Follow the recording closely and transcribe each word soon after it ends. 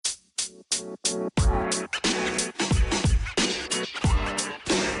Good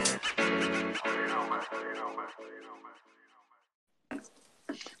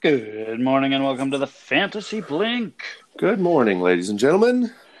morning and welcome to the Fantasy Blink. Good morning, ladies and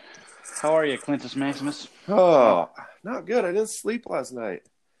gentlemen. How are you, Clintus Maximus? Oh, not good. I didn't sleep last night.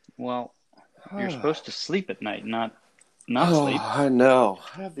 Well, you're supposed to sleep at night, not sleep. I know.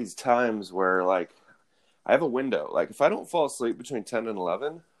 I have these times where, I have a window. If I don't fall asleep between 10 and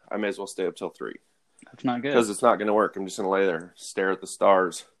 11, I may as well stay up till 3. That's not good. Because it's not going to work. I'm just going to lay there, stare at the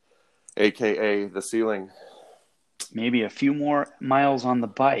stars, a.k.a. the ceiling. Maybe a few more miles on the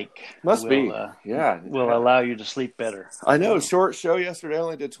bike Must be. Will allow you to sleep better. I know. Short show yesterday. I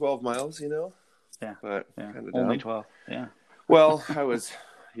only did 12 miles, Yeah. But kind of only 12. Yeah. Well,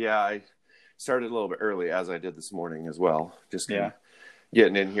 I started a little bit early, as I did this morning as well. Just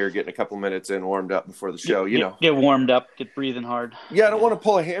getting in here, getting a couple minutes in, warmed up before the show, Get warmed up, get breathing hard. Yeah, I don't want to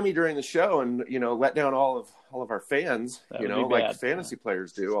pull a hammy during the show and, let down all of our fans, like fantasy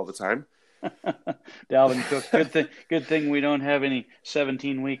players do all the time. Dalvin Cook. Good thing we don't have any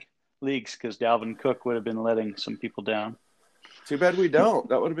 17-week leagues because Dalvin Cook would have been letting some people down. Too bad we don't.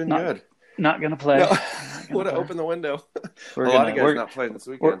 That would have been good. Not going to play. No. Would have opened the window. A lot of guys not playing this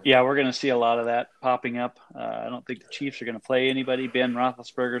weekend. We're going to see a lot of that popping up. I don't think the Chiefs are going to play anybody. Ben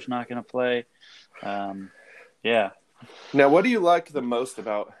Roethlisberger's not going to play. Yeah. Now, what do you like the most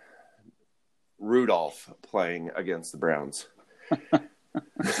about Rudolph playing against the Browns?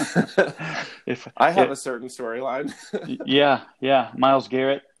 I have a certain storyline. Yeah. Myles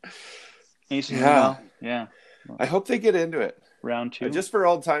Garrett. Yeah. I hope they get into it. Round 2, just for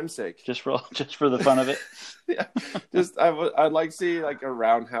old time's sake, just for the fun of it. Yeah, I'd like to see a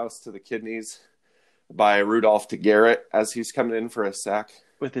roundhouse to the kidneys by Rudolph to Garrett as he's coming in for a sack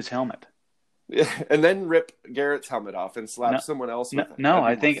with his helmet. Yeah, and then rip Garrett's helmet off and slap someone else with it. No,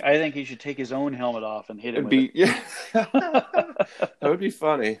 I think he should take his own helmet off and hit him with it. Yeah. That would be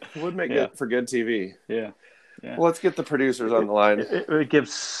funny. It would make it for good TV. Yeah. Well, let's get the producers on the line. It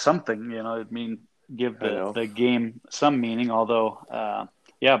gives something, give the game some meaning, although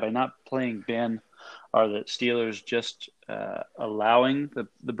by not playing Ben, are the Steelers just allowing the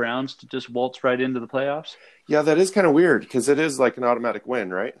Browns to just waltz right into the playoffs? Yeah, that is kind of weird because it is like an automatic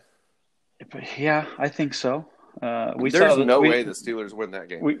win, right? Yeah, I think so. There's no way the Steelers win that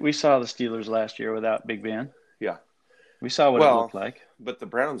game. We saw the Steelers last year without Big Ben. Yeah. We saw what it looked like. But the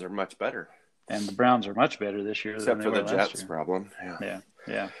Browns are much better. And the Browns are much better this year except than for the Jets year. Problem. Yeah.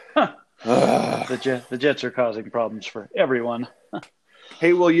 The Jets are causing problems for everyone.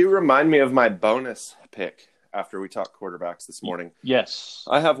 Hey, will you remind me of my bonus pick after we talk quarterbacks this morning? Yes.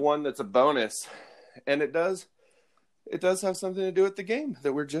 I have one that's a bonus, and it does have something to do with the game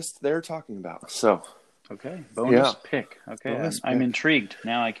that we're just there talking about. So, okay, bonus pick. Okay, I'm intrigued.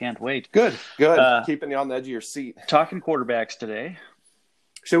 Now I can't wait. Good. Keeping you on the edge of your seat. Talking quarterbacks today.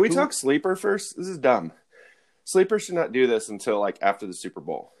 Should we talk sleeper first? This is dumb. Sleeper should not do this until after the Super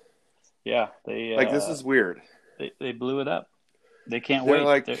Bowl. Yeah, they this is weird. They blew it up. They can't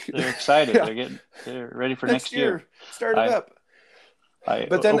wait. They're excited. Yeah. They're ready for next year. Start it up.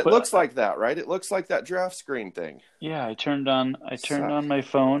 But then it looks like that, right? It looks like that draft screen thing. Yeah, I turned on my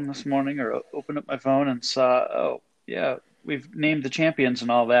phone this morning, or opened up my phone and saw. We've named the champions and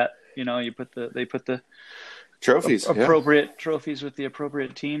all that. They put the trophies, appropriate trophies with the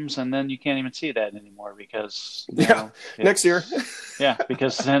appropriate teams, and then you can't even see that anymore because next year.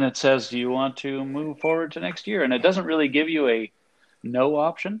 Because then it says, do you want to move forward to next year? And it doesn't really give you a no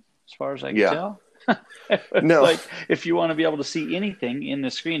option as far as I can tell. No, if you want to be able to see anything in the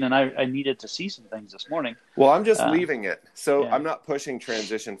screen, and I needed to see some things this morning. Well, I'm just leaving it, so I'm not pushing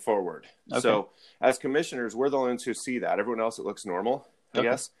transition forward. Okay. So as commissioners, we're the ones who see that. Everyone else, it looks normal, I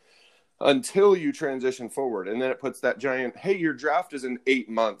guess. Until you transition forward. And then it puts that giant, hey, your draft is in 8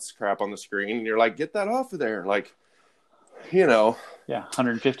 months crap on the screen. And you're like, get that off of there.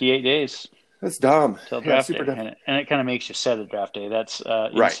 158 days. That's dumb. Till draft day. And it kind of makes you set a draft day. That's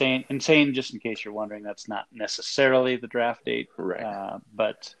insane. Insane, just in case you're wondering, that's not necessarily the draft date. Right.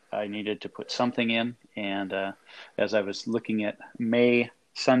 But I needed to put something in. And as I was looking at May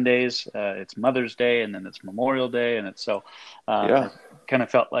Sundays, it's Mother's Day, and then it's Memorial Day. And it's it kind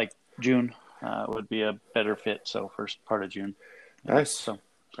of felt like June would be a better fit. So first part of June. Nice. So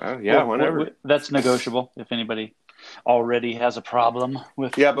whenever. That's negotiable. If anybody already has a problem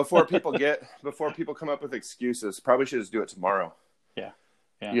with. Before people come up with excuses, probably should just do it tomorrow. Yeah.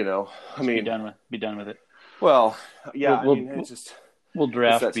 Be done with it. Well, we'll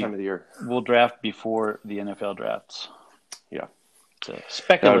draft that time of the year. We'll draft before the NFL drafts. Yeah. It's a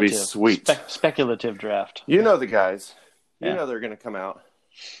speculative. That would be sweet. Speculative draft. The guys. You know they're going to come out.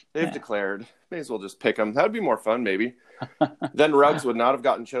 They've declared. May as well just pick them. That would be more fun, maybe. Then Ruggs would not have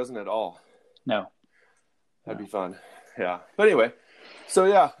gotten chosen at all. No. That'd be fun. Yeah. But anyway,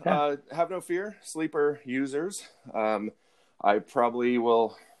 so have no fear, sleeper users. I probably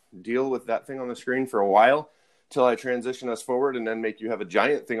will deal with that thing on the screen for a while till I transition us forward and then make you have a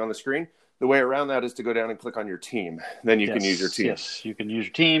giant thing on the screen. The way around that is to go down and click on your team. Then you can use your team. Yes, you can use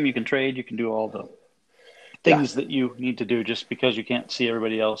your team. You can trade. You can do all the things that you need to do. Just because you can't see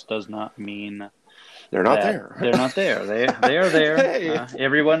everybody else does not mean they're not there. They're not there. They are there. Hey.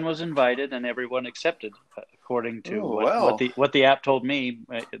 Everyone was invited and everyone accepted, according to what the app told me.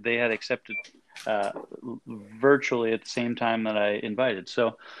 They had accepted virtually at the same time that I invited.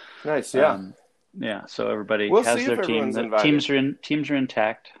 So nice. Yeah. So everybody has their team. The teams are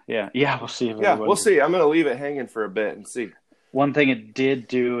intact. Yeah. We'll see. We'll see. I'm going to leave it hanging for a bit and see. One thing it did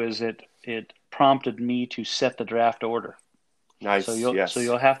do is it prompted me to set the draft order. Nice. So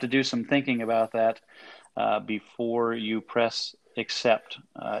you'll have to do some thinking about that before you press accept.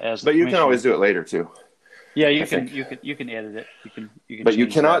 But you can always do it later too. Yeah, you can edit it. You can. But you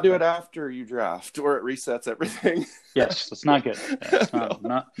cannot do it after you draft, or it resets everything. Yes, it's not good. It's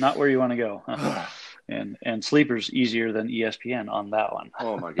not where you want to go. And Sleeper's easier than ESPN on that one.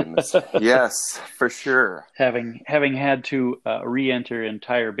 Oh my goodness! Yes, for sure. Having had to re-enter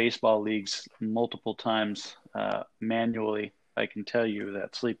entire baseball leagues multiple times manually, I can tell you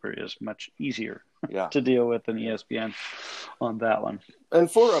that Sleeper is much easier to deal with than ESPN on that one. And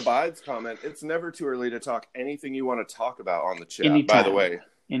for Abide's comment, it's never too early to talk anything you want to talk about on the chat. Anytime, by the way,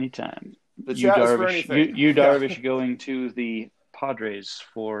 anytime. The chat is for anything. You Darvish going to the Padres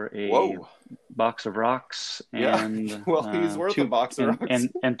for a box of rocks and well, he's worth a box of rocks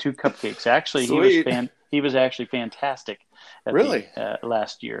and 2 cupcakes. Actually, he was actually fantastic.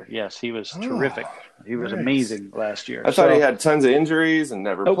 Last year, yes, he was terrific. He was amazing last year. I thought he had tons of injuries and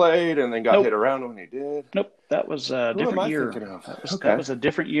never played, and then got hit around when he did. Nope, that was a different year. That was a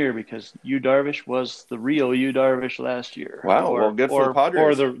different year because Yu Darvish was the real Yu Darvish last year. Wow, good for the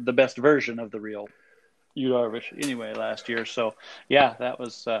Padres. Or the best version of the real Yu Darvish anyway last year. So that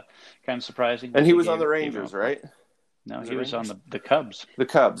was kind of surprising. And he was on the Rangers, right? No, he was on the Cubs. The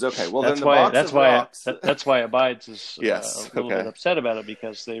Cubs, okay. Well, that's why Abides is a little bit upset about it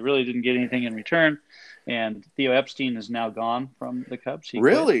because they really didn't get anything in return, and Theo Epstein is now gone from the Cubs. He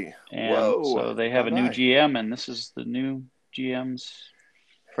really? Quit. And so they have a new GM, and this is the new GM's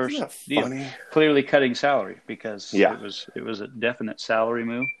first deal. Clearly cutting salary because it was a definite salary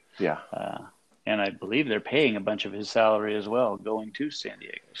move. Yeah. And I believe they're paying a bunch of his salary as well going to San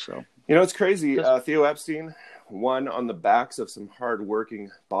Diego. So it's crazy. Theo Epstein won on the backs of some hard-working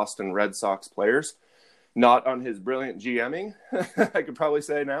Boston Red Sox players, not on his brilliant GMing, I could probably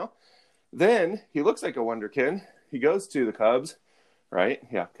say now. Then he looks like a wonderkid. He goes to the Cubs, right?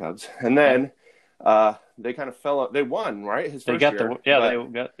 Yeah, Cubs. And then they kind of fell out. They won, right? His first year.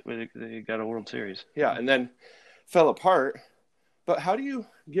 They got a World Series. Yeah, and then fell apart. But how do you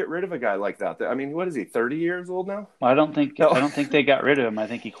get rid of a guy like that? I mean, what is he, 30 years old now? Well, I don't think they got rid of him. I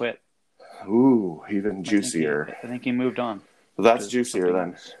think he quit. Ooh, even juicier. I think he moved on. Well, that's juicier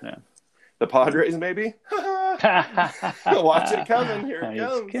then. Yeah. The Padres, maybe? Watch it coming. Here it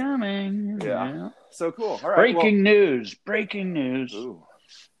comes. It's coming. Yeah. So cool. All right. Breaking news. Ooh.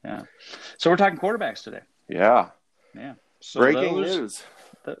 Yeah. So we're talking quarterbacks today. Yeah. Yeah. So breaking news.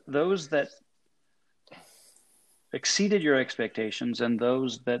 Those that exceeded your expectations and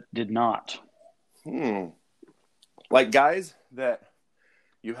those that did not. Like guys that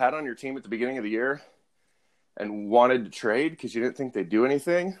you had on your team at the beginning of the year and wanted to trade because you didn't think they'd do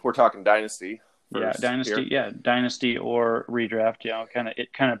anything. We're talking dynasty. Dynasty. Here. Yeah, dynasty or redraft.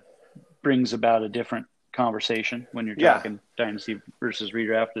 It kind of brings about a different conversation when you're talking dynasty versus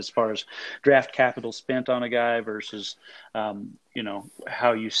redraft as far as draft capital spent on a guy versus,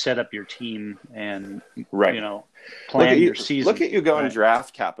 how you set up your team and, plan your season. Look at you going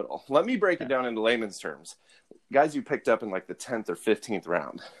draft capital. Let me break it down into layman's terms. Guys you picked up in like the 10th or 15th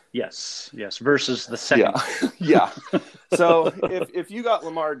round. Yes, versus the second. Yeah. So if you got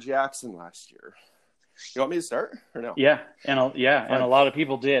Lamar Jackson last year, you want me to start or no? Yeah, and a lot of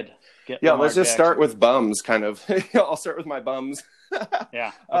people did. Let's just start with bums, kind of. I'll start with my bums.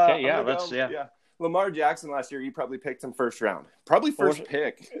 Yeah. Okay. Lamar Jackson last year, you probably picked him first round, probably first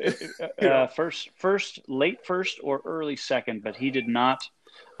pick. Late first or early second, but he did not.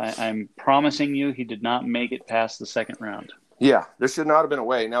 I'm promising you, he did not make it past the second round. Yeah, there should not have been a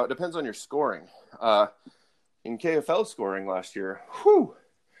way. Now, it depends on your scoring. In KFL scoring last year,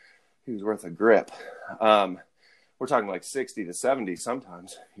 he was worth a grip. We're talking like 60 to 70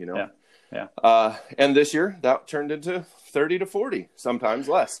 sometimes, Yeah. Yeah. And this year that turned into 30 to 40, sometimes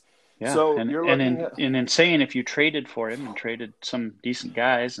less. Yeah. So you're looking at insane if you traded for him and traded some decent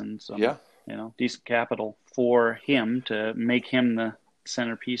guys and some decent capital for him to make him the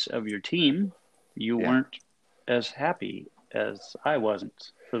centerpiece of your team, you weren't as happy as I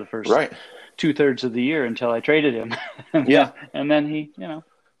wasn't for the first 2/3 of the year until I traded him. And then he,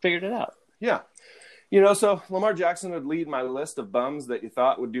 figured it out. Yeah. So Lamar Jackson would lead my list of bums that you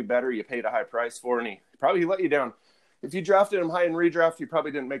thought would do better. You paid a high price for, and he probably let you down. If you drafted him high in redraft, you probably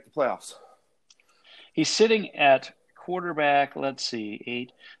didn't make the playoffs. He's sitting at quarterback, let's see,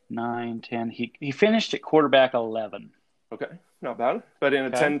 8, 9, 10. He finished at quarterback 11. Okay, not bad. But in a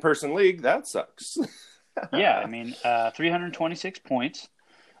 10-person league, that sucks. Yeah, 326 points.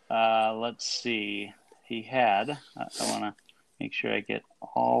 Let's see. He had, I want to make sure I get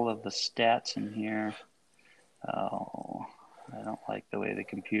all of the stats in here. Oh, I don't like the way the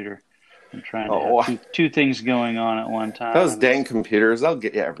computer... I'm trying to have two things going on at one time. Those dang computers, they'll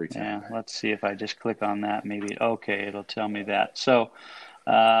get you every time. Yeah, let's see if I just click on that. Maybe, it'll tell me that. So,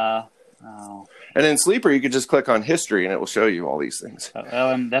 And in Sleeper, you could just click on history, and it will show you all these things.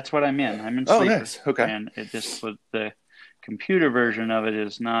 That's what I'm in. I'm in Sleeper. Oh, nice. Okay. And it just the computer version of it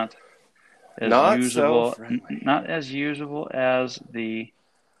is not as usable. Not as usable as the...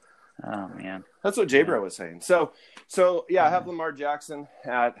 Oh, man. That's what J-Bro was saying. So I have Lamar Jackson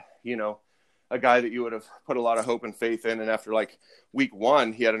at... a guy that you would have put a lot of hope and faith in. And after week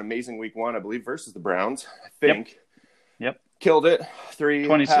 1, he had an amazing week 1, I believe, versus the Browns, I think. Yep. Killed it.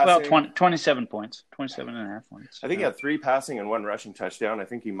 27 points, 27 and a half points. I think he had 3 passing and 1 rushing touchdown. I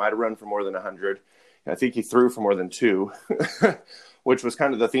think he might have run for more than 100. I think he threw for more than 2, which was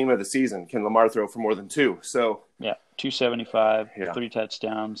kind of the theme of the season. Can Lamar throw for more than 2? So 275, 3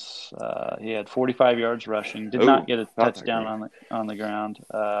 touchdowns. He had 45 yards rushing. Did not get a touchdown on the ground.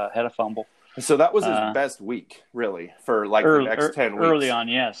 Had a fumble. So that was his best week, really, for the next 10 weeks. Early on,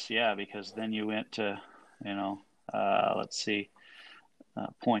 yes, because then you went to, let's see,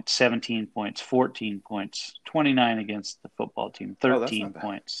 points, 17 points, 14 points, 29 against the football team, 13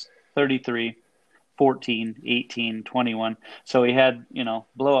 points, 33. 14, 18, 21. So he had,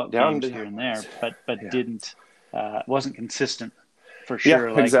 blowout games here and there, but didn't, wasn't consistent for sure.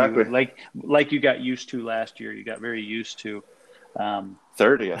 Yeah, exactly. Like you got used to last year. You got very used to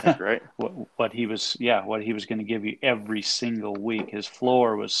 30, I think, right? what he was going to give you every single week. His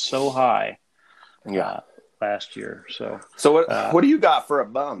floor was so high last year. So what do you got for a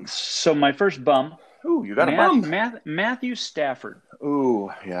bum? So my first bum. Ooh, you got a bum. Matthew Stafford.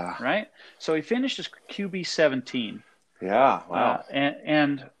 Ooh, yeah. Right? So he finished as QB 17. Yeah, wow.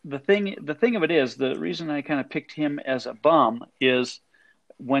 And the thing of it is, the reason I kind of picked him as a bum is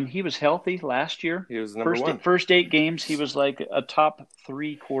when he was healthy last year, he was number 1. First 8 games, he was like a top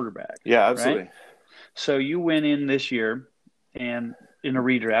 3 quarterback. Yeah, absolutely. Right? So you went in this year and in a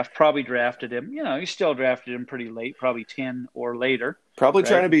redraft, probably drafted him. You still drafted him pretty late, probably 10 or later. Probably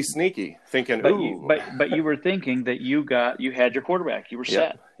trying to be sneaky, thinking, but you were thinking that you had your quarterback. You were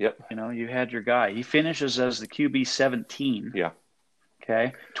set. Yep. You had your guy. He finishes as the QB 17. Yeah.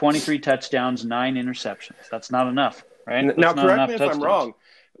 Okay. 23 touchdowns, 9 interceptions. That's not enough, right? Now, correct me if I'm wrong.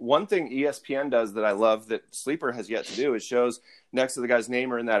 One thing ESPN does that I love that Sleeper has yet to do is shows next to the guy's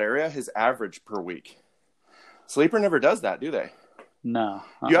name or in that area his average per week. Sleeper never does that, do they? No.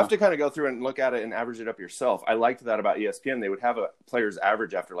 You have to kind of go through and look at it and average it up yourself. I liked that about ESPN. They would have a player's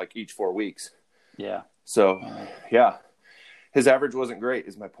average after each 4 weeks. Yeah. So, his average wasn't great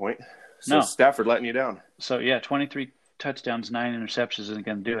is my point. So Stafford letting you down. So, 23 touchdowns, 9 interceptions isn't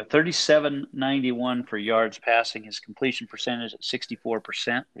going to do it. 37.91 for yards passing. His completion percentage at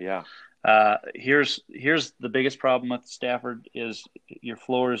 64%. Yeah. Here's the biggest problem with Stafford is your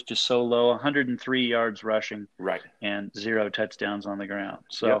floor is just so low. 103 yards rushing, right, and 0 touchdowns on the ground.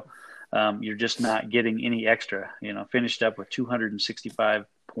 So you're just not getting any extra. Finished up with 265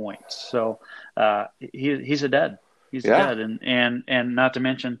 points. So he's a dud. He's a dud, and not to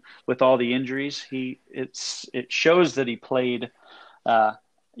mention with all the injuries, it shows that he played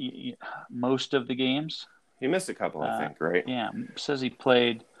most of the games. He missed a couple, I think, right? Yeah, it says he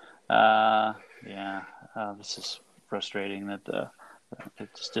played. This is frustrating that it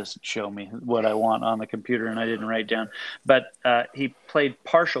just doesn't show me what I want on the computer, and I didn't write down. But he played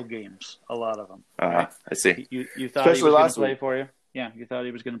partial games, a lot of them. Right? I see. You thought Especially he was going to play for you. Yeah, you thought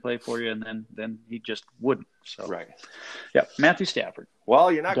he was going to play for you, and then he just wouldn't. So right. Yeah, Matthew Stafford.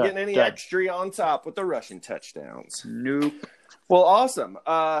 Well, you're not getting any extra on top with the rushing touchdowns. Nope. Well, awesome.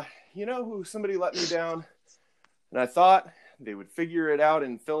 Who somebody let me down, and I thought they would figure it out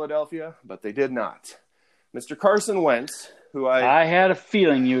in Philadelphia, but they did not. Mr. Carson Wentz who I had a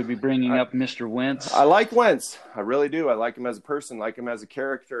feeling you would be bringing up Mr. Wentz. I like Wentz. I really do. I like him as a person, like him as a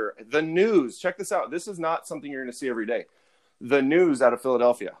character. The news, check this out. This is not something you're going to see every day. The news out of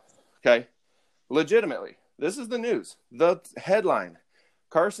Philadelphia, okay? Legitimately, this is the news. The headline,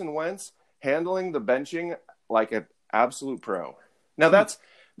 Carson Wentz handling the benching like an absolute pro. Now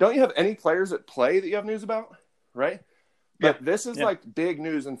don't you have any players at play that you have news about, right? But this is like big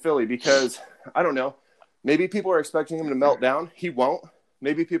news in Philly because, I don't know, maybe people are expecting him to melt down. He won't.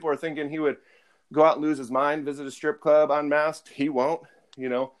 Maybe people are thinking he would go out and lose his mind, visit a strip club unmasked. He won't, you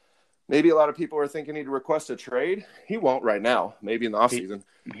know. Maybe a lot of people are thinking he'd request a trade. He won't right now, maybe in the offseason.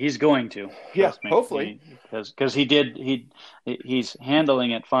 He's going to. Yeah, hopefully. Because he's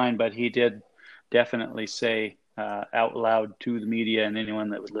handling it fine, but he did definitely say out loud to the media and anyone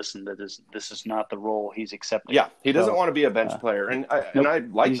that would listen that this is not the role he's accepting. Yeah, he doesn't want to be a bench player, and I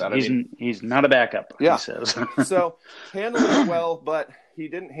like that. He's not a backup. Yeah. He says. So handling it well, but he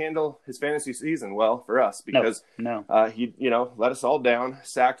didn't handle his fantasy season well for us because he let us all down.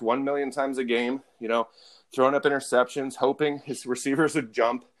 Sacked 1 million times a game. Throwing up interceptions, hoping his receivers would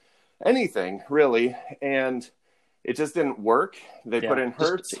jump, anything really, and it just didn't work. They put in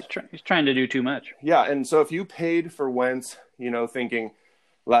Hurts. He's trying to do too much. Yeah, and so if you paid for Wentz, thinking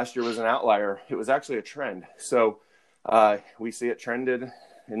last year was an outlier, it was actually a trend. So we see it trended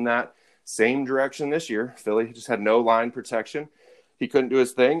in that same direction this year. Philly just had no line protection. He couldn't do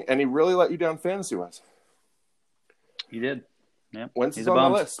his thing, and he really let you down fantasy-wise. He did. Yeah, Wentz is on the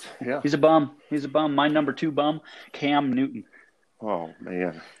list. Yeah, he's a bum. My number 2 bum, Cam Newton. Oh,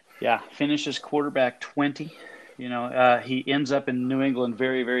 man. Yeah, finishes quarterback 20. He ends up in New England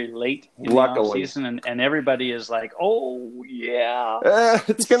very, very late in the offseason, and everybody is like, "Oh yeah,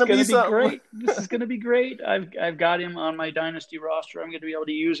 it's going to be great. This is going to be great. I've got him on my dynasty roster. I'm going to be able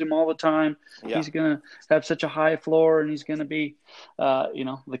to use him all the time. Yeah. He's going to have such a high floor, and he's going to be,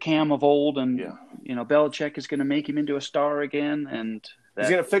 the Cam of old, and Belichick is going to make him into a star again, and." He's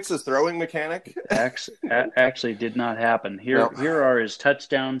going to fix his throwing mechanic. Actually, did not happen. Here are his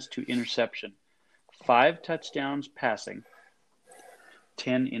touchdowns to interception. 5 touchdowns passing,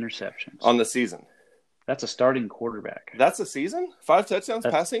 10 interceptions. On the season. That's a starting quarterback. That's a season? 5 touchdowns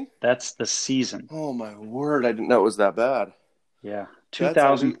passing? That's the season. Oh, my word. I didn't know it was that bad. Yeah.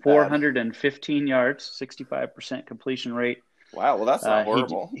 2,415 yards, 65% completion rate. Wow, well, that's not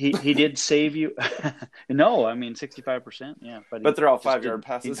horrible. He did save you. No, 65%, yeah. But they're all 5-yard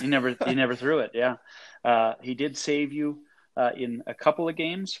passes. He never threw it, yeah. He did save you. In a couple of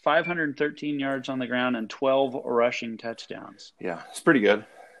games, 513 yards on the ground and 12 rushing touchdowns. Yeah, it's pretty good.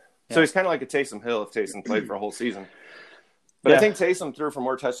 Yeah. So he's kind of like a Taysom Hill if Taysom played for a whole season. But I think Taysom threw for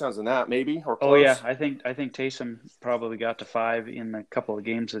more touchdowns than that, maybe, or close. Oh, yeah, I think Taysom probably got to 5 in a couple of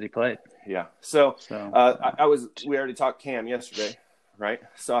games that he played. Yeah. So we already talked Cam yesterday, right?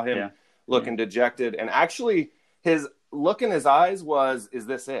 Saw him looking dejected. And actually, his look in his eyes was, is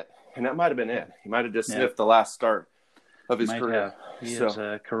this it? And that might have been it. He might have just sniffed the last start of his career. He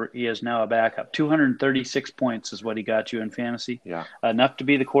is now a backup. 236 points is what he got you in fantasy. Yeah. Enough to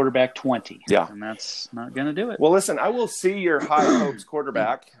be the quarterback 20. Yeah. And that's not going to do it. Well, listen, I will see your high hopes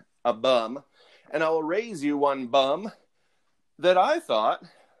quarterback, a bum, and I will raise you one bum that I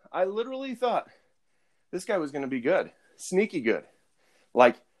literally thought this guy was going to be good. Sneaky good.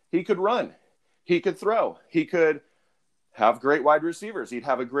 Like, he could run. He could throw. He could have great wide receivers. He'd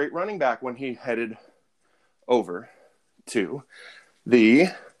have a great running back when he headed over to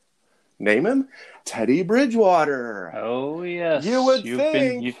name him Teddy Bridgewater. Oh yes, you would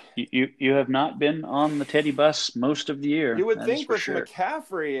think you have not been on the Teddy bus most of the year. You would think with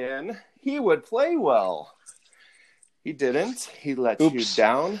McCaffrey in, he would play well. He didn't. He let you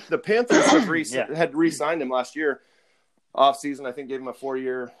down. The Panthers had re-signed him last year. Off season, I think gave him a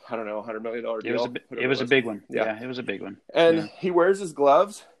 4-year, $100 million deal. It was a big one. Yeah, it was a big one. And he wears his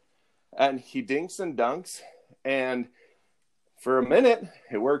gloves, and he dinks and dunks, and for a minute,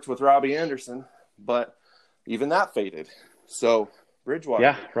 it worked with Robbie Anderson, but even that faded. So, Bridgewater.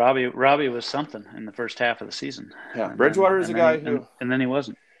 Yeah, Robbie was something in the first half of the season. Yeah, Bridgewater is a guy who... And then he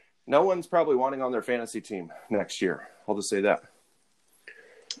wasn't. No one's probably wanting on their fantasy team next year. I'll just say that.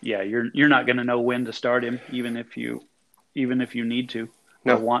 Yeah, you're not going to know when to start him, even if you need to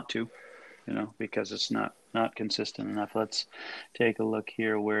or want to, because it's not consistent enough. Let's take a look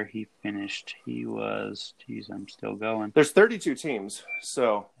here where he finished. He was, I'm still going. There's 32 teams,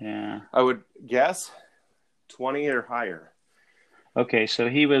 so yeah, I would guess 20 or higher. Okay, so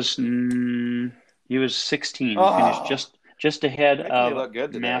he was 16. Finished just ahead of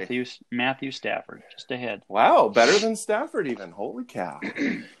Matthew Stafford. Just ahead. Wow, better than Stafford even. Holy cow.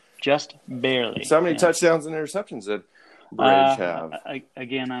 Just barely. So how many touchdowns and interceptions did Bridge have?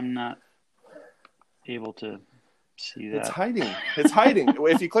 Again, I'm not able to see that. It's hiding. It's hiding.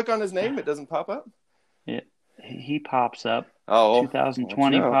 If you click on his name, it doesn't pop up? He pops up. Oh.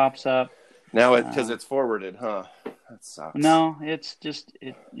 2020 pops up. Now because it's forwarded, huh? That sucks. No, it's just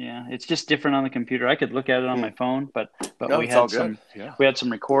it's just different on the computer. I could look at it on my phone, but no, we had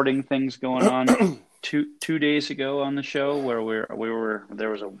some recording things going on two days ago on the show where there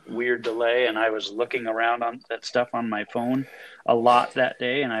was a weird delay, and I was looking around on that stuff on my phone a lot that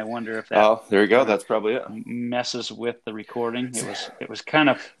day, and I wonder if that. Oh, there you go. That's probably it. Messes with the recording. It was kind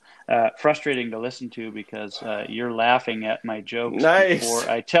of frustrating to listen to because you're laughing at my jokes before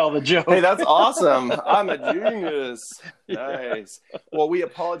I tell the joke. Hey, that's awesome. I'm a genius. Nice. Well, we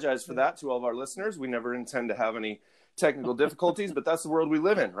apologize for that to all of our listeners. We never intend to have any technical difficulties, but that's the world we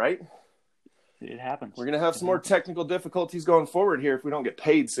live in, right? It happens. We're going to have some more technical difficulties going forward here if we don't get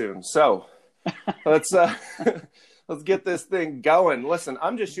paid soon. So let's get this thing going. Listen,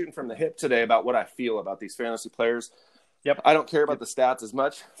 I'm just shooting from the hip today about what I feel about these fantasy players. Yep. I don't care about the stats as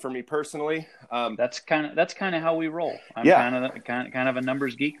much for me personally. That's kind of how we roll. I'm kind of a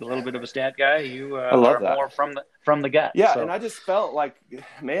numbers geek, a little bit of a stat guy. You I love that. More from the gut. Yeah, so. And I just felt like,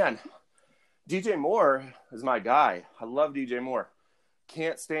 man, DJ Moore is my guy. I love DJ Moore.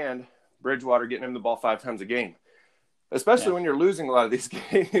 Can't stand Bridgewater getting him the ball 5 times a game, especially when you're losing a lot of these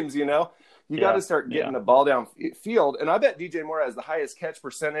games. You got to start getting the ball down field. And I bet DJ Moore has the highest catch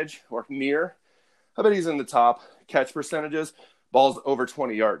percentage or near. I bet he's in the top catch percentages, balls over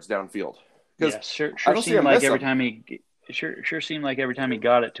 20 yards downfield. Sure seemed like every time he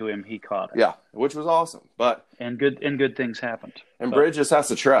got it to him, he caught it. Yeah, which was awesome. And good things happened. And Bridge just has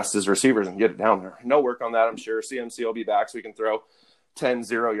to trust his receivers and get it down there. No work on that, I'm sure. CMC will be back so he can throw 10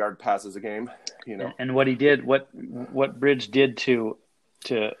 0-yard passes a game. And what he did, what Bridge did to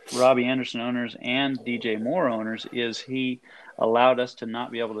Robbie Anderson owners and DJ Moore owners is he allowed us to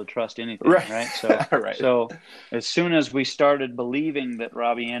not be able to trust anything, right? So, so as soon as we started believing that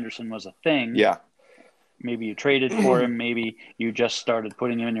Robbie Anderson was a thing, maybe you traded for him, maybe you just started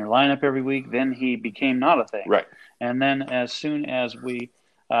putting him in your lineup every week, then he became not a thing. Right. And then as soon as we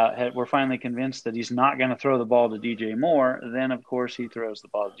were finally convinced that he's not going to throw the ball to DJ Moore, then of course he throws the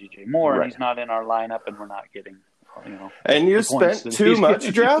ball to DJ Moore, and he's not in our lineup, and we're not getting. And you spent too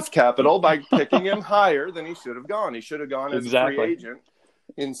much draft capital by picking him higher than he should have gone. He should have gone as a free agent.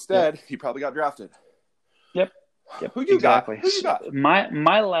 Instead, he probably got drafted. Yep. Who you got?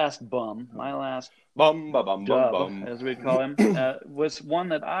 My last bum, dub, as we call him, was one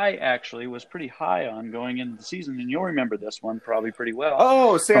that I actually was pretty high on going into the season, and you'll remember this one probably pretty well.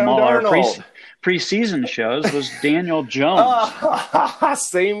 Oh, Sam Darnold. Our preseason shows was Daniel Jones.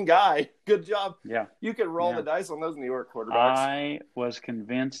 Same guy. Good job. Yeah. You could roll the dice on those New York quarterbacks. I was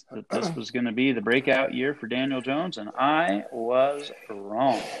convinced that this was going to be the breakout year for Daniel Jones, and I was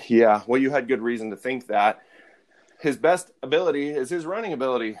wrong. Yeah, well, you had good reason to think that. His best ability is his running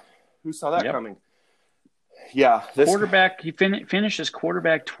ability. Who saw that coming? Yeah. Quarterback, he finished as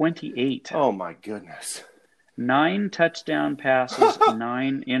quarterback 28. Oh, my goodness. 9 touchdown passes,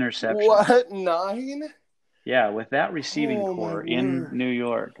 9 interceptions. What? 9? Yeah, with that receiving core in New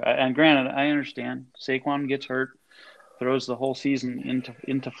York. And granted, I understand. Saquon gets hurt, throws the whole season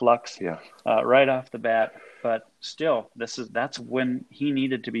into flux right off the bat. But still, that's when he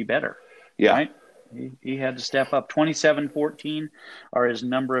needed to be better. Yeah. Right? He had to step up. 27-14 are his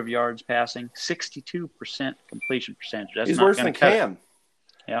number of yards passing. 62% completion percentage. He's worse than Cam.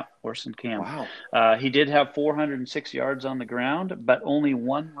 Yeah, worse than Cam. Wow. He did have 406 yards on the ground, but only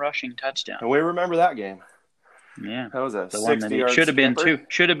 1 rushing touchdown. And we remember that game. Yeah. That was a 60-yard should have been 2.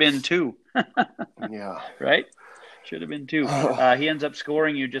 Should have been 2. Yeah. Right? Should have been 2. He ends up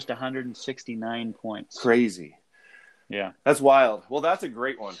scoring you just 169 points. Crazy. Yeah. That's wild. Well, that's a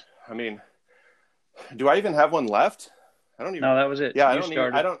great one. I mean, do I even have one left? I don't even. No, that was it. Yeah, I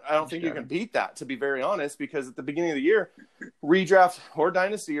don't think you can beat that, to be very honest, because at the beginning of the year, redraft or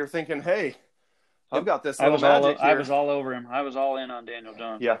dynasty, you're thinking, hey, I've got this little magic here. I was all over him. I was all in on Daniel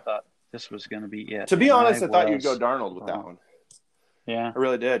Jones. Yeah. I thought this was going to be it. To be honest, I thought you'd go Darnold with that one. Yeah, I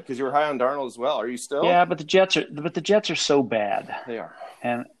really did, because you were high on Darnold as well. Are you still? Yeah, but the Jets are so bad. They are.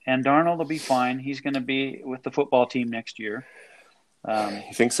 And Darnold will be fine. He's going to be with the football team next year. You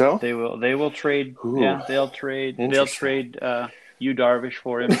think so? They will trade. Ooh, yeah, they'll trade Yu Darvish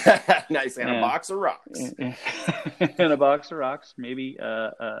for him. Nice, and a box of rocks. And a box of rocks, maybe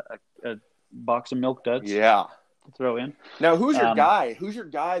a box of Milk Duds. Yeah, to throw in. Now, who's your guy? Who's your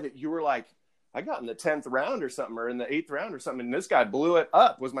guy that you were like, I got in the 10th round or something, or in the 8th round or something, and this guy blew it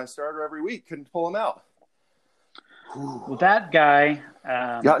up? Was my starter every week. Couldn't pull him out. Well, that guy,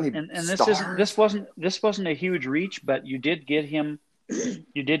 Got any and stars? this wasn't a huge reach, but you did get him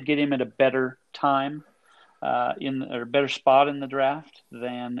at a better time or a better spot in the draft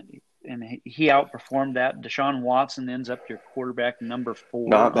and he outperformed that. Deshaun Watson ends up your quarterback number 4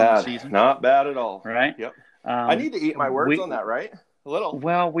 Not on the bad. season. Not bad at all. Right? Yep. I need to eat my words on that, right? A little.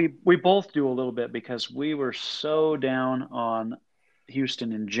 Well, we both do a little bit because we were so down on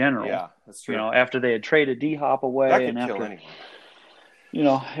Houston in general. Yeah, that's true. After they had traded D-Hop away that could and kill after anyone.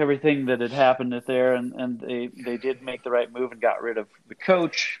 Everything that had happened there, and they did make the right move and got rid of the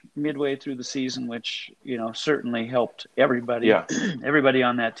coach midway through the season, which certainly helped everybody. Yeah. Everybody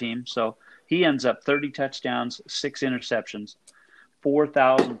on that team. So he ends up 30 touchdowns, 6 interceptions,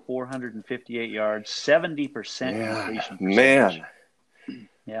 4,458 yards, 70% completion percentage. Man.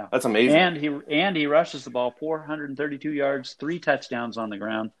 Yeah, that's amazing. And he rushes the ball 432 yards, 3 touchdowns on the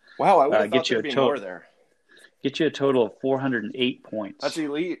ground. Wow, I would have thought there'd be more there. Get you a total of 408 points. That's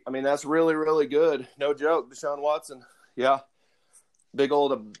elite. I mean, that's really, really good. No joke, Deshaun Watson. Yeah, big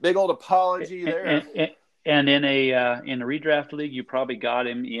old apology there. And in a redraft league, you probably got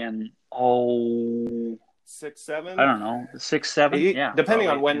him in 6, 7. I don't know, 6, 7. 8, yeah, depending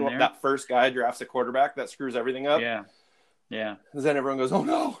on when that first guy drafts a quarterback, that screws everything up. Yeah. Because then everyone goes, "Oh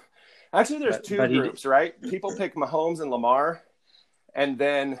no!" Actually, there's two groups, right? People pick Mahomes and Lamar, and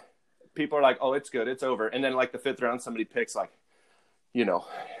then people are like, "Oh, it's good, it's over." And then, like the 5th round, somebody picks let's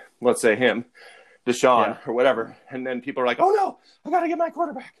say him, Deshaun or whatever, and then people are like, "Oh no, I got to get my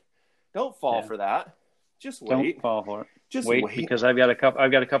quarterback." Don't fall for that. Just wait. Don't fall for it. Just wait because I've got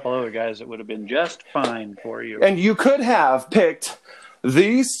a couple other guys that would have been just fine for you. And you could have picked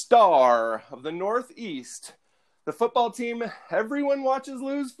the star of the Northeast. The football team everyone watches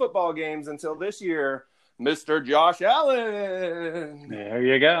lose football games until this year, Mr. Josh Allen. There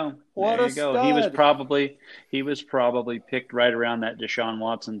you go. What there a you go. stud. He was probably picked right around that Deshaun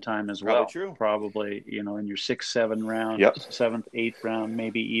Watson time as well. True. Probably, in your 6th, 7th round, 7th, 8th round,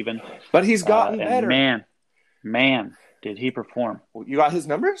 maybe even. But he's gotten better. Man, did he perform. You got his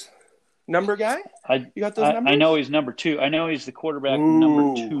numbers? Number guy? You got those numbers? I know he's number 2. I know he's the quarterback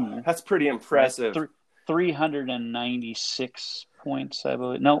number 2. That's pretty impressive. 396 points, I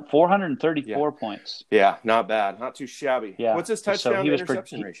believe. No, 434 points. Yeah, not bad. Not too shabby. Yeah. What's his touchdown to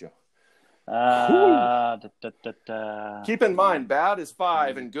interception ratio? Keep in mind, bad is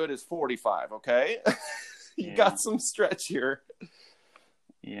 5 and good is 45, okay? You got some stretch here.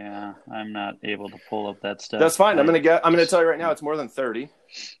 Yeah, I'm not able to pull up that stuff. That's fine. I'm going to tell you right now it's more than 30.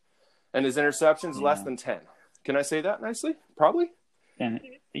 And his interceptions less than 10. Can I say that nicely? Probably. And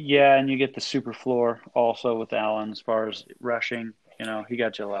you get the super floor also with Allen as far as rushing. He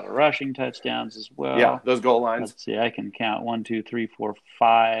got you a lot of rushing touchdowns as well. Yeah, those goal lines. Let's see, I can count 1, 2, 3, 4,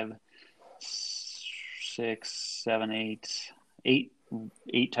 5, 6, 7, 8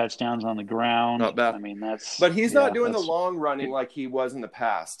 touchdowns on the ground. Not bad. I mean, that's. But he's not doing the long running like he was in the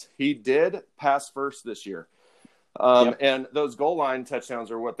past. He did pass first this year, and those goal line touchdowns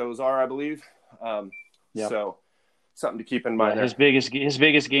are what those are, I believe. So. Something to keep in mind there. His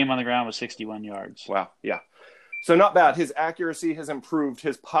biggest game on the ground was 61 yards. Wow, yeah. So not bad. His accuracy has improved.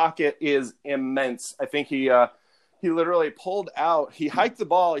 His pocket is immense. I think he literally pulled out. He hiked the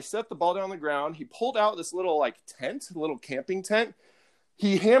ball. He set the ball down on the ground. He pulled out this little little camping tent.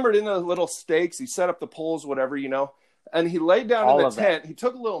 He hammered in the little stakes. He set up the poles, whatever, and he laid down in the tent. He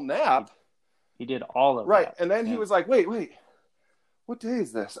took a little nap. He did all of that. Right, and then he was like, wait. What day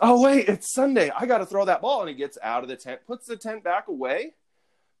is this? Oh, wait, it's Sunday. I got to throw that ball. And he gets out of the tent, puts the tent back away,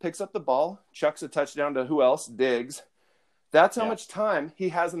 picks up the ball, chucks a touchdown to who else? Diggs. That's how much time he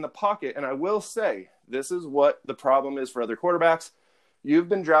has in the pocket. And I will say, this is what the problem is for other quarterbacks. You've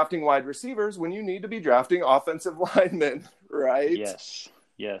been drafting wide receivers when you need to be drafting offensive linemen, right? Yes.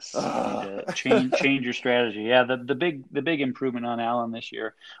 Change your strategy. Yeah, the big improvement on Allen this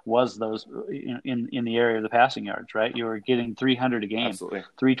year was those in the area of the passing yards, right? You were getting 300 a game. Absolutely.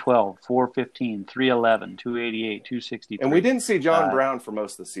 312, 415, 311, 288, 263. And we didn't see John Brown for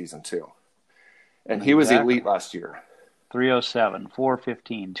most of the season too. And he was elite last year. 307,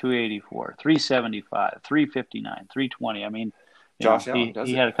 415, 284, 375, 359, 320. I mean, Josh Allen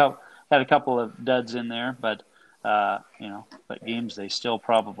he had a couple of duds in there, but but games they still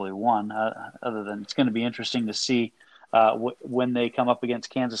probably won. Other than it's going to be interesting to see when they come up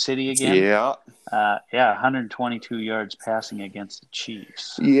against Kansas City again. Yeah. 122 yards passing against the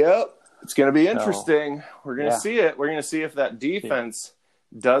Chiefs. Yep. It's going to be interesting. We're going to see it. We're going to see if that defense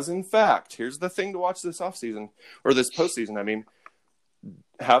does, in fact, here's the thing to watch this offseason, or this postseason, I mean,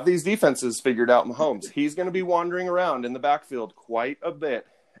 have these defenses figured out Mahomes. He's going to be wandering around in the backfield quite a bit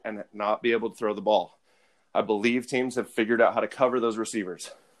and not be able to throw the ball. I believe teams have figured out how to cover those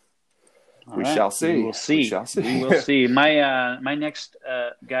receivers. We shall see. We will see. My next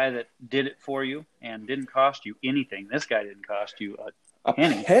guy that did it for you and didn't cost you anything. This guy didn't cost you a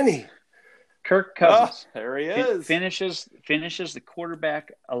penny. Kirk Cousins. Oh, there he is. Finishes the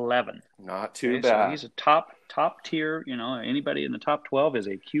quarterback 11. Not too bad. So he's a top tier. Anybody in the top 12 is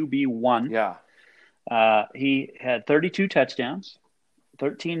a QB1. Yeah. He had 32 touchdowns,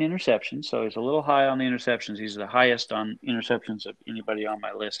 13 interceptions. So he's a little high on the interceptions. He's the highest on interceptions of anybody on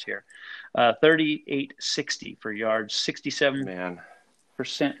my list here. 38.60 for yards, 67%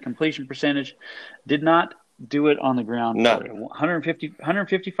 completion percentage. Did not do it on the ground. None.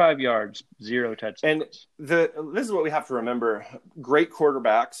 155 yards, 0 touchdowns. And this is what we have to remember. Great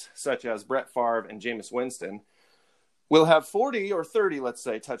quarterbacks such as Brett Favre and Jameis Winston will have 40 or 30, let's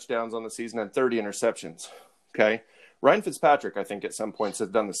say, touchdowns on the season and 30 interceptions. Okay. Ryan Fitzpatrick, I think at some points has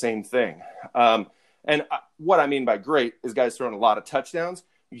done the same thing. What I mean by great is guys throwing a lot of touchdowns.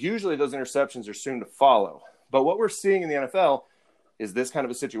 Usually those interceptions are soon to follow. But what we're seeing in the NFL is this kind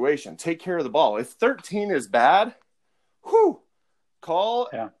of a situation. Take care of the ball. If 13 is bad, call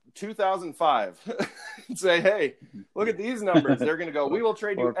 2005 and say, hey, look at these numbers. They're going to go, we will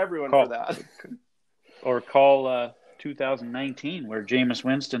trade you everyone for that. Or call 2019 where Jameis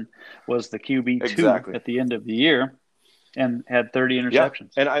Winston was the QB2 at the end of the year and had 30 interceptions.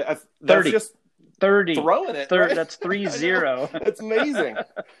 Yeah. And that's just 30. Throwing it. Right? That's 3-0. It's amazing.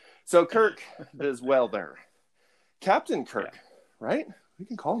 So Kirk does well there. Captain Kirk. Right? We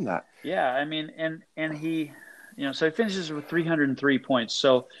can call him that. Yeah, I mean, and he, so he finishes with 303 points.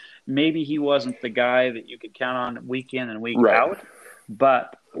 So maybe he wasn't the guy that you could count on week in and week out,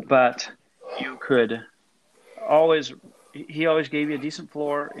 but you could always. He always gave you a decent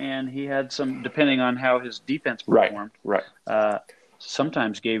floor, and he had some, depending on how his defense performed. Right.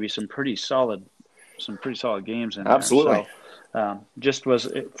 Sometimes gave you some pretty solid games in Absolutely. There. So, just was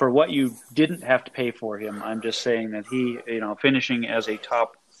for what you didn't have to pay for him. I'm just saying that he, finishing as a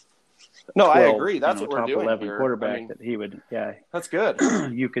top. No, 12, I agree. That's what we're doing 11 here. quarterback that he would. Yeah, that's good.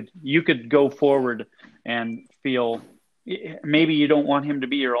 You could go forward and feel maybe you don't want him to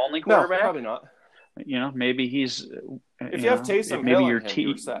be your only quarterback. No, probably not. Maybe he's. If you have Taysom Hill, your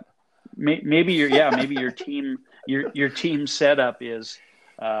team. Maybe your team. Your team setup is,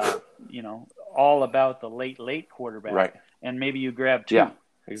 all about the late quarterback. Right. And maybe you grab 2. Yeah,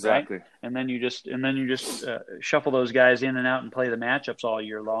 exactly. Right? And then you just shuffle those guys in and out and play the matchups all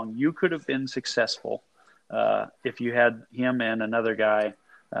year long. You could have been successful if you had him and another guy.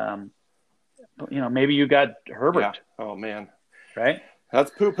 Maybe you got Herbert. Yeah. Oh man. Right.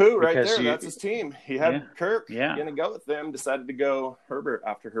 That's poo-poo right there. That's his team. He had Kirk. Yeah. Going to go with them. Decided to go Herbert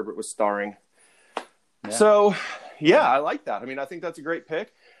after Herbert was starring. Yeah. So, I like that. I mean, I think that's a great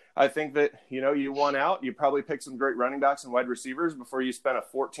pick. I think that, you won out. You probably picked some great running backs and wide receivers before you spent a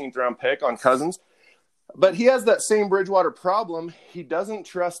 14th round pick on Cousins. But he has that same Bridgewater problem. He doesn't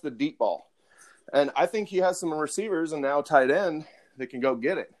trust the deep ball. And I think he has some receivers and now tight end that can go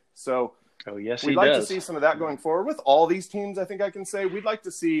get it. So we'd like to see some of that going forward with all these teams. I think I can say we'd like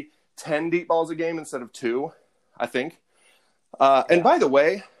to see 10 deep balls a game instead of 2, I think. And by the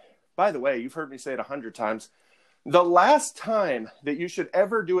way, you've heard me say it 100 times. The last time that you should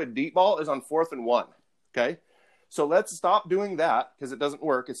ever do a deep ball is on 4th and 1. Okay. So let's stop doing that because it doesn't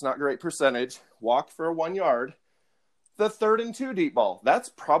work. It's not great percentage. Walk for a 1 yard. The 3rd and 2 deep ball. That's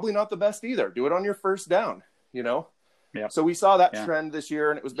probably not the best either. Do it on your first down, Yeah. So we saw that trend this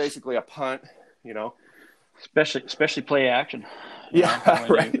year and it was basically a punt, Especially play action.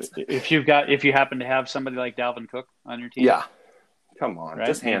 Right. If you happen to have somebody like Dalvin Cook on your team. Yeah. Come on, right?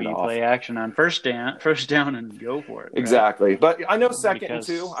 Just hand Maybe off. Play action on first down and go for it. Exactly. Right? But I know second and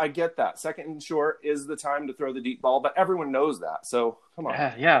 2, I get that. Second and short is the time to throw the deep ball, but everyone knows that. So come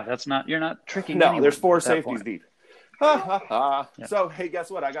on. You're not tricking No, anyone there's 4 at that safeties point. deep. Yeah. So, hey,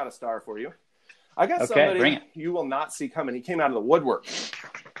 guess what? I got a star for you. I got somebody you will not see coming. He came out of the woodwork.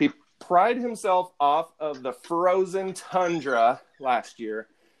 He prided himself off of the frozen tundra last year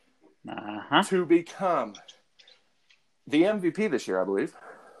to become the MVP this year, I believe,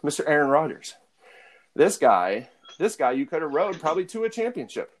 Mr. Aaron Rodgers. This guy you could have rode probably to a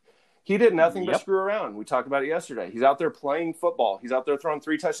championship. He did nothing but screw around. We talked about it yesterday. He's out there playing football. He's out there throwing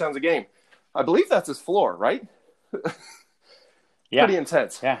 3 touchdowns a game. I believe that's his floor, right? Pretty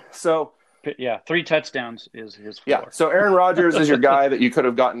intense. Yeah. So, 3 touchdowns is his floor. Yeah. So Aaron Rodgers is your guy that you could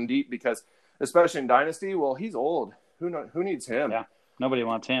have gotten deep because, especially in Dynasty, well, he's old. Who needs him? Yeah. Nobody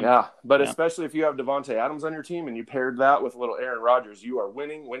wants him. Yeah. But especially if you have Devontae Adams on your team and you paired that with a little Aaron Rodgers, you are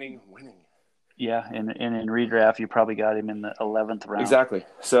winning. Yeah, and in redraft, you probably got him in the 11th round. Exactly.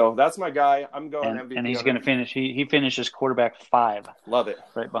 So that's my guy. I'm going MVP. And he's going to finish. He finishes quarterback 5. Love it.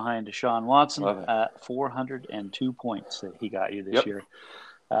 Right behind Deshaun Watson. Love it. 402 points that he got you this year.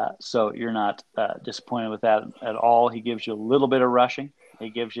 So you're not disappointed with that at all. He gives you a little bit of rushing. He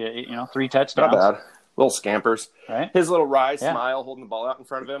gives you 3 touchdowns. Not bad. Little scampers. Right. His little wry smile holding the ball out in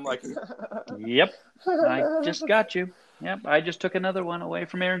front of him like. Yep. I just got you. Yep, I just took another one away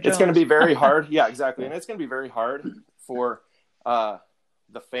from Aaron Jones. It's going to be very hard. Yeah, exactly. And it's going to be very hard for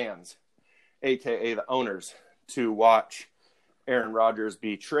the fans, a.k.a. the owners, to watch Aaron Rodgers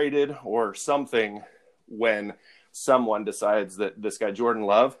be traded or something when someone decides that this guy, Jordan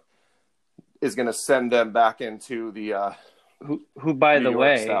Love, is going to send them back into the who by the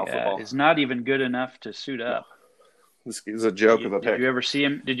way, is not even good enough to suit up. This is a joke of a pick. Did you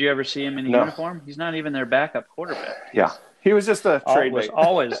ever see him in uniform? He's not even their backup quarterback. Yeah. He was just a trade bait.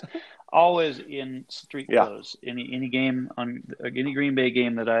 always in street clothes. Any Green Bay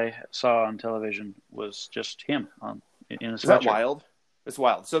game that I saw on television was just him in a sweatshirt. Is that wild? It's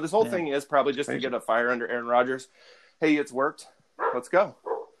wild. So this whole thing is probably just to get a fire under Aaron Rodgers. Hey, it's worked. Let's go.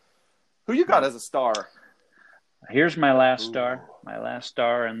 Who you got as a star? Here's my last star. My last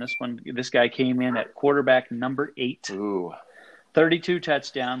star, and this guy came in at quarterback number 8. Ooh. 32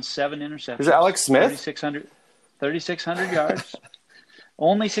 touchdowns, 7 interceptions. Is it Alex Smith? 3,600 yards.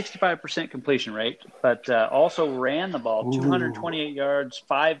 Only 65% completion rate, but also ran the ball 228 yards,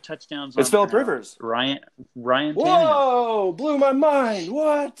 5 touchdowns. It's Phillip Rivers. Ryan Tannehill. Whoa! Blew my mind.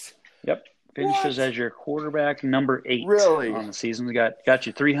 What? Yep. Finishes as your quarterback number 8 really? On the season. Got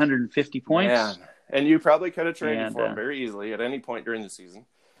you 350 points. Man. And you probably could have traded for him very easily at any point during the season.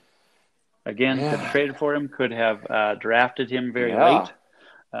 Again, could have traded for him. Could have drafted him very late.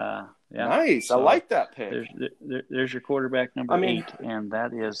 Nice. So I like that pick. There's your quarterback number 8, and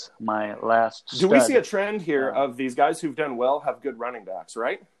that is my last stud. Do we see a trend here of these guys who've done well have good running backs,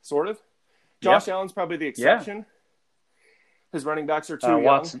 right? Sort of. Josh Allen's probably the exception. Yeah. His running backs are too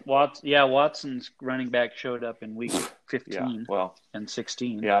young. Watson's running back showed up in week 15 and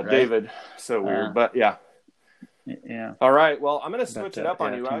 16. Yeah, right? David. So weird, but yeah. Yeah. All right, well, I'm going to switch it up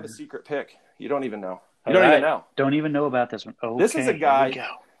on you. I have a secret pick. You don't even know. Even know. Don't even know about this one. Okay, this is a guy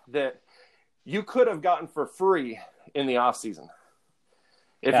that you could have gotten for free in the offseason.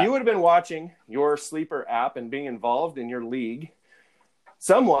 If you would have been watching your Sleeper app and being involved in your league,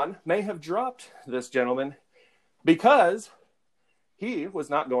 someone may have dropped this gentleman because he was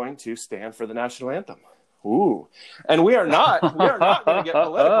not going to stand for the national anthem. Ooh. And we are not going to get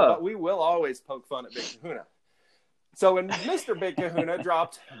political, but we will always poke fun at Big Kahuna. So when Mr. Big Kahuna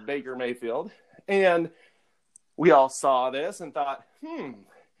dropped Baker Mayfield, and we all saw this and thought,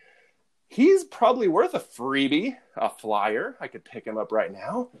 he's probably worth a freebie, a flyer. I could pick him up right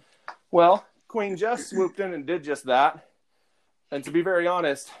now. Well, Queen Jess swooped in and did just that. And to be very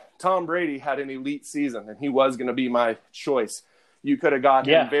honest, Tom Brady had an elite season, and he was going to be my choice. You could have got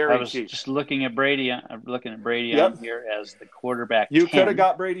him very cheap. I was just looking at Brady. I'm looking at Brady on here as the quarterback. You could have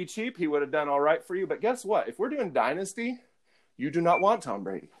got Brady cheap. He would have done all right for you. But guess what? If we're doing dynasty, you do not want Tom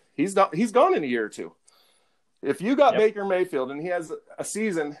Brady. He's gone in a year or two. If you got Baker Mayfield and he has a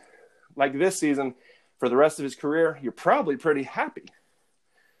season like this season for the rest of his career, you're probably pretty happy.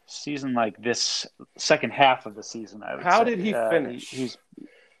 Season like this, second half of the season, I would say. How did he finish?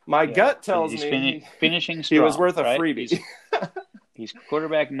 My gut tells me finishing strong, he was worth a freebie. He's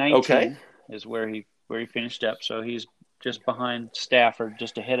quarterback 19 is where he finished up. So he's just behind Stafford,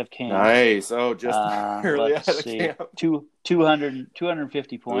 just ahead of Cam. Nice. Oh, just early ahead of Cam.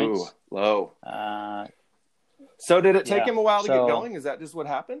 250 points. Ooh, low. So did it take him a while to get going? Is that just what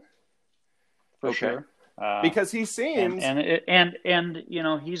happened? For sure. Because he seems and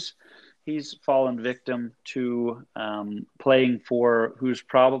he's fallen victim to playing for who's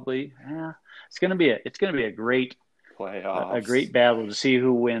probably it's going to be a great playoffs. A great battle to see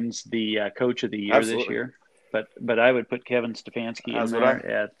who wins the Coach of the Year this year. But I would put Kevin Stefanski in there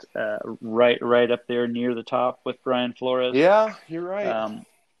at right up there near the top with Brian Flores. Yeah, you're right.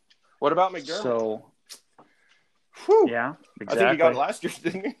 What about McDermott? So, yeah, exactly. I think he got it last year,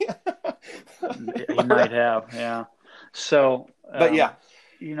 didn't he? He might have, yeah. So, but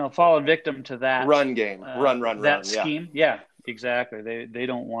fallen victim to that run game, run scheme. Yeah, exactly. They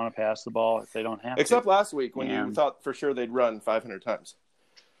don't want to pass the ball if they don't have to. Except last week when you thought for sure they'd run 500 times.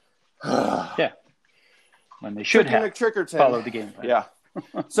 Yeah. When they should have followed the game. Right? Yeah.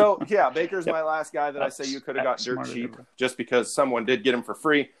 So, Baker's my last guy that I say you could have got dirt cheap just because someone did get him for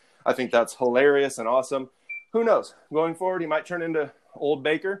free. I think that's hilarious and awesome. Who knows? Going forward, he might turn into old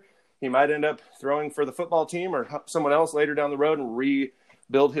Baker. He might end up throwing for the football team or someone else later down the road and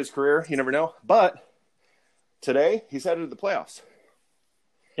build his career. You never know. But today, he's headed to the playoffs.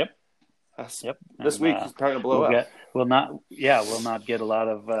 Yep. This week is trying to blow up. We'll not get a lot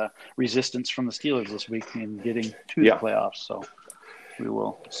of resistance from the Steelers this week in getting to the playoffs. So we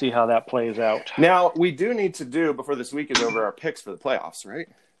will see how that plays out. Now, we do need to do, before this week is over, our picks for the playoffs, right?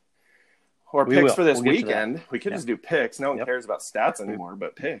 Or picks for this weekend. We could just do picks. No one cares about stats anymore,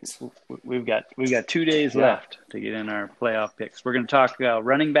 but picks. We've got 2 days left to get in our playoff picks. We're going to talk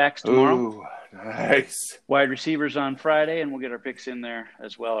running backs tomorrow. Ooh, nice. Wide receivers on Friday, and we'll get our picks in there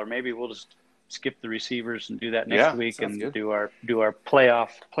as well. Or maybe we'll just skip the receivers and do that next week and do our playoff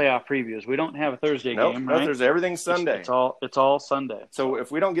previews. We don't have a Thursday game, right? No, Thursday. Everything's Sunday. It's all Sunday. So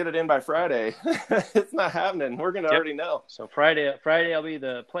if we don't get it in by Friday, it's not happening. We're going to already know. So Friday will be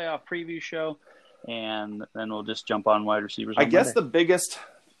the playoff preview show, and then we'll just jump on wide receivers on guess Monday. The biggest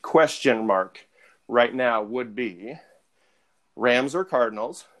question mark right now would be Rams or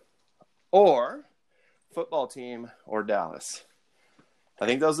Cardinals, or football team or Dallas. I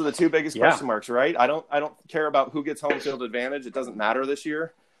think those are the two biggest question marks, right? I don't care about who gets home field advantage. It doesn't matter this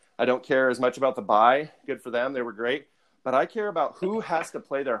year. I don't care as much about the bye. Good for them. They were great. But I care about who has to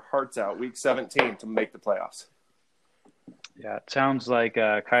play their hearts out week 17 to make the playoffs. Yeah, it sounds like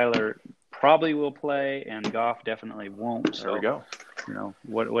Kyler probably will play and Goff definitely won't. So, there we go.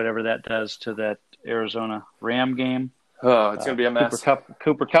 Whatever that does to that Arizona Ram game. Oh, it's going to be a mess.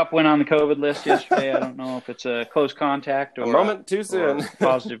 Cooper Kupp went on the COVID list yesterday. I don't know if it's a close contact or a moment too soon.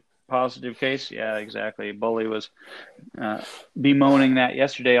 Positive case. Yeah, exactly. Bully was bemoaning that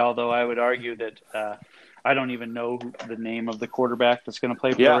yesterday, although I would argue that I don't even know the name of the quarterback that's going to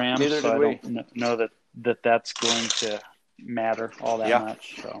play for the Rams. So I don't know that that's going to matter all that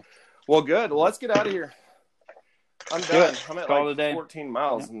much. So. Well, good. Well, let's get out of here. I'm done. I'm at 14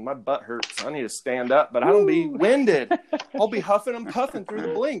 miles and my butt hurts. I need to stand up, but I don't be winded. I'll be huffing and puffing through the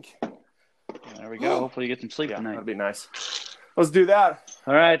blink. There we go. Hopefully you get some sleep tonight. That'd be nice. Let's do that.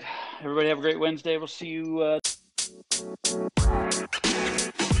 All right. Everybody have a great Wednesday. We'll see you